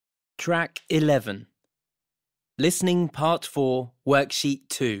Track 11. Listening Part 4, Worksheet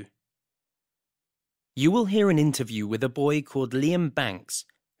 2. You will hear an interview with a boy called Liam Banks,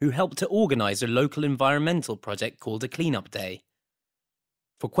 who helped to organise a local environmental project called a Cleanup Day.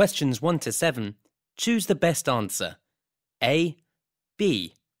 For questions 1 to 7, choose the best answer, A,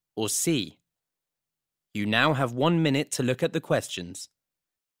 B, or C. You now have 1 minute to look at the questions.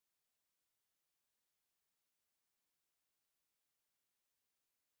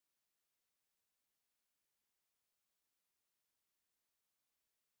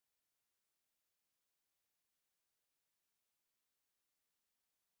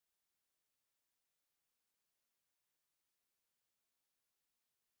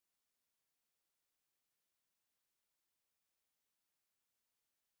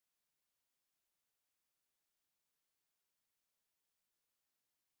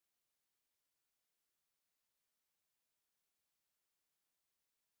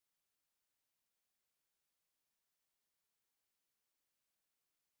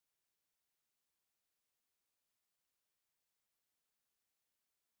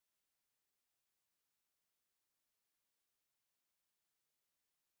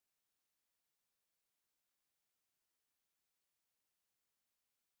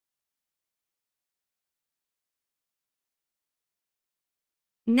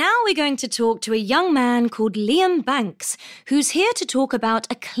 Now we're going to talk to a young man called Liam Banks, who's here to talk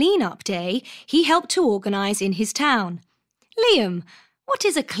about a clean-up day he helped to organise in his town. Liam, what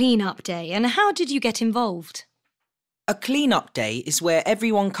is a clean-up day and how did you get involved? A clean-up day is where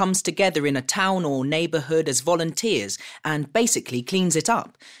everyone comes together in a town or neighbourhood as volunteers and basically cleans it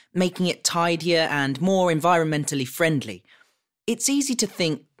up, making it tidier and more environmentally friendly. It's easy to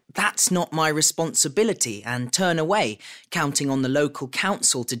think, that's not my responsibility, and turn away, counting on the local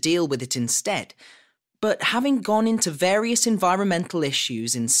council to deal with it instead. But having gone into various environmental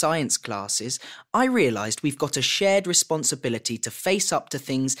issues in science classes, I realised we've got a shared responsibility to face up to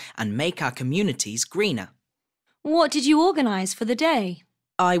things and make our communities greener. What did you organise for the day?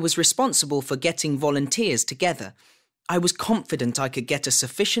 I was responsible for getting volunteers together. I was confident I could get a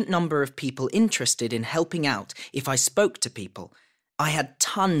sufficient number of people interested in helping out if I spoke to people. I had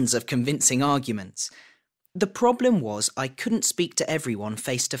tons of convincing arguments. The problem was I couldn't speak to everyone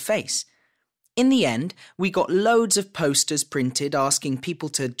face to face. In the end, we got loads of posters printed asking people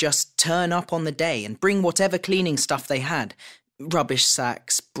to just turn up on the day and bring whatever cleaning stuff they had, rubbish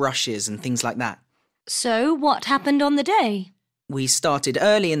sacks, brushes and things like that. So, what happened on the day? We started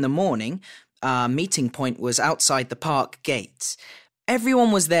early in the morning. Our meeting point was outside the park gates.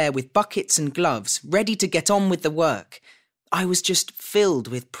 Everyone was there with buckets and gloves, ready to get on with the work. I was just filled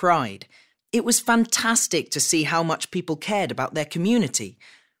with pride. It was fantastic to see how much people cared about their community.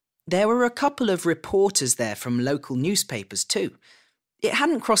 There were a couple of reporters there from local newspapers too. It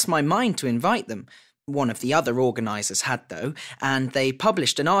hadn't crossed my mind to invite them. One of the other organisers had though, and they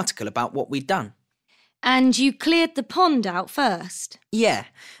published an article about what we'd done. And you cleared the pond out first? Yeah,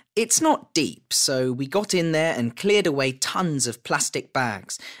 it's not deep, so we got in there and cleared away tons of plastic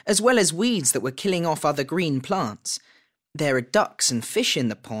bags, as well as weeds that were killing off other green plants. There are ducks and fish in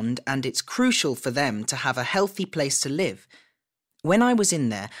the pond, and it's crucial for them to have a healthy place to live. When I was in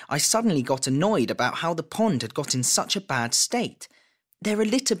there, I suddenly got annoyed about how the pond had got in such a bad state. There are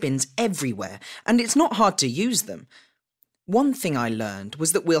litter bins everywhere, and it's not hard to use them. One thing I learned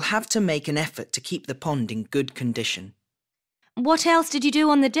was that we'll have to make an effort to keep the pond in good condition. What else did you do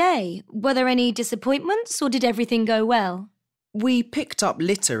on the day? Were there any disappointments, or did everything go well? We picked up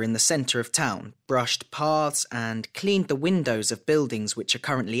litter in the centre of town, brushed paths and cleaned the windows of buildings which are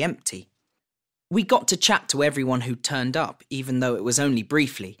currently empty. We got to chat to everyone who turned up, even though it was only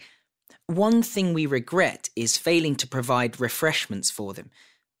briefly. One thing we regret is failing to provide refreshments for them.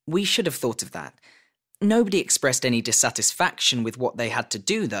 We should have thought of that. Nobody expressed any dissatisfaction with what they had to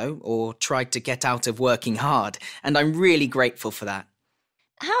do, though, or tried to get out of working hard, and I'm really grateful for that.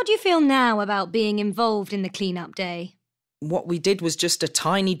 How do you feel now about being involved in the clean-up day? What we did was just a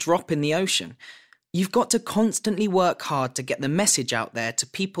tiny drop in the ocean. You've got to constantly work hard to get the message out there to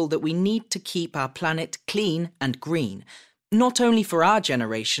people that we need to keep our planet clean and green, not only for our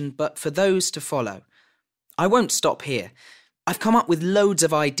generation, but for those to follow. I won't stop here. I've come up with loads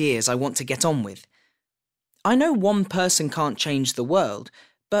of ideas I want to get on with. I know one person can't change the world,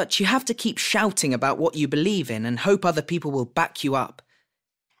 but you have to keep shouting about what you believe in and hope other people will back you up.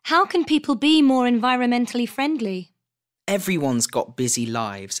 How can people be more environmentally friendly? Everyone's got busy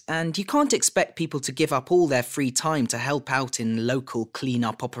lives, and you can't expect people to give up all their free time to help out in local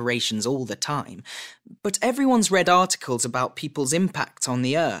clean-up operations all the time. But everyone's read articles about people's impact on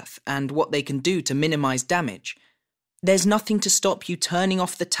the earth and what they can do to minimise damage. There's nothing to stop you turning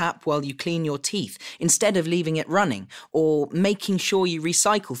off the tap while you clean your teeth instead of leaving it running, or making sure you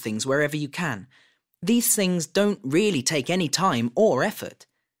recycle things wherever you can. These things don't really take any time or effort.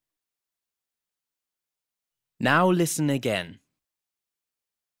 Now listen again.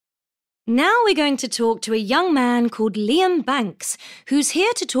 Now we're going to talk to a young man called Liam Banks, who's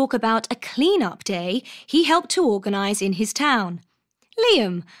here to talk about a clean-up day he helped to organise in his town.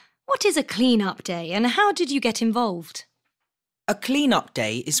 Liam, what is a clean-up day and how did you get involved? A clean-up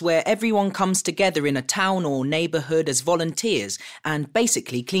day is where everyone comes together in a town or neighbourhood as volunteers and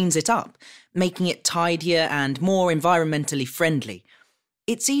basically cleans it up, making it tidier and more environmentally friendly.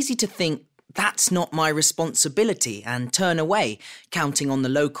 It's easy to think, that's not my responsibility, and turn away, counting on the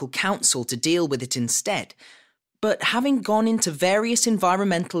local council to deal with it instead. But having gone into various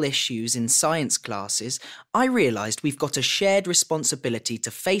environmental issues in science classes, I realised we've got a shared responsibility to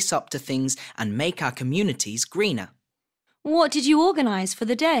face up to things and make our communities greener. What did you organise for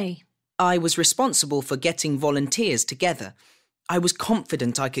the day? I was responsible for getting volunteers together. I was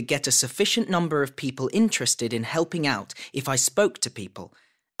confident I could get a sufficient number of people interested in helping out if I spoke to people.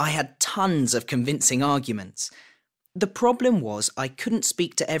 I had tons of convincing arguments. The problem was I couldn't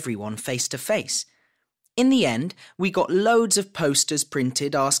speak to everyone face to face. In the end, we got loads of posters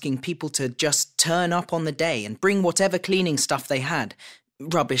printed asking people to just turn up on the day and bring whatever cleaning stuff they had,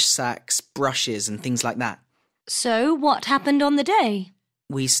 rubbish sacks, brushes and things like that. So, what happened on the day?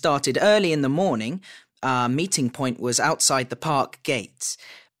 We started early in the morning. Our meeting point was outside the park gates.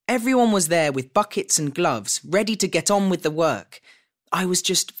 Everyone was there with buckets and gloves, ready to get on with the work. I was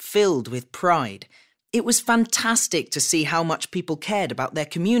just filled with pride. It was fantastic to see how much people cared about their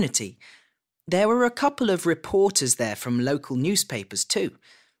community. There were a couple of reporters there from local newspapers too.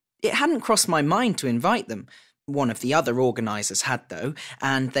 It hadn't crossed my mind to invite them. One of the other organisers had though,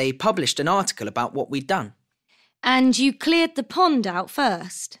 and they published an article about what we'd done. And you cleared the pond out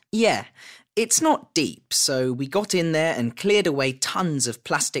first? Yeah, it's not deep, so we got in there and cleared away tons of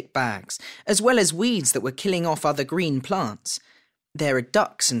plastic bags, as well as weeds that were killing off other green plants. There are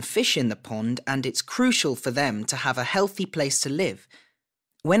ducks and fish in the pond, and it's crucial for them to have a healthy place to live.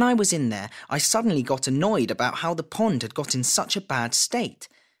 When I was in there, I suddenly got annoyed about how the pond had got in such a bad state.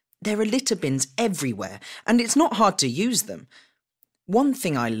 There are litter bins everywhere, and it's not hard to use them. One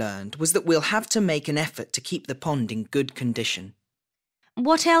thing I learned was that we'll have to make an effort to keep the pond in good condition.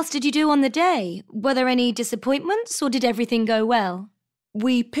 What else did you do on the day? Were there any disappointments, or did everything go well?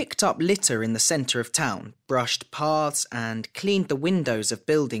 We picked up litter in the centre of town, brushed paths and cleaned the windows of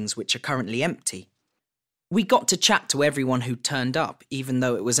buildings which are currently empty. We got to chat to everyone who turned up, even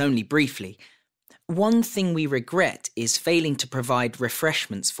though it was only briefly. One thing we regret is failing to provide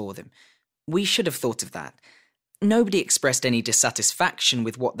refreshments for them. We should have thought of that. Nobody expressed any dissatisfaction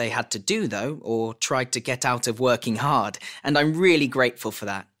with what they had to do, though, or tried to get out of working hard, and I'm really grateful for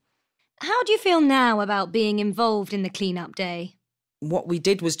that. How do you feel now about being involved in the clean-up day? What we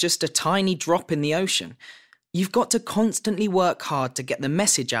did was just a tiny drop in the ocean. You've got to constantly work hard to get the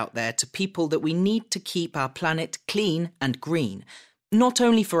message out there to people that we need to keep our planet clean and green, not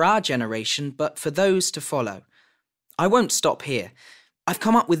only for our generation, but for those to follow. I won't stop here. I've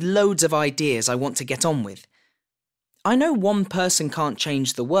come up with loads of ideas I want to get on with. I know one person can't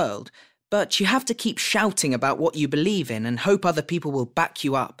change the world, but you have to keep shouting about what you believe in and hope other people will back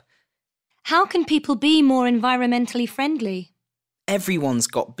you up. How can people be more environmentally friendly? Everyone's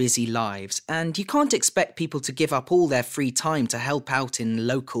got busy lives, and you can't expect people to give up all their free time to help out in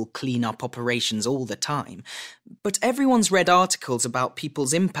local clean-up operations all the time. But everyone's read articles about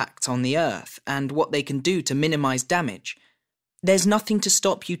people's impact on the earth and what they can do to minimise damage. There's nothing to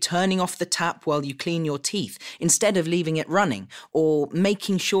stop you turning off the tap while you clean your teeth instead of leaving it running, or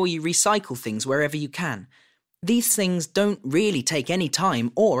making sure you recycle things wherever you can. These things don't really take any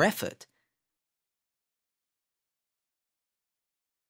time or effort.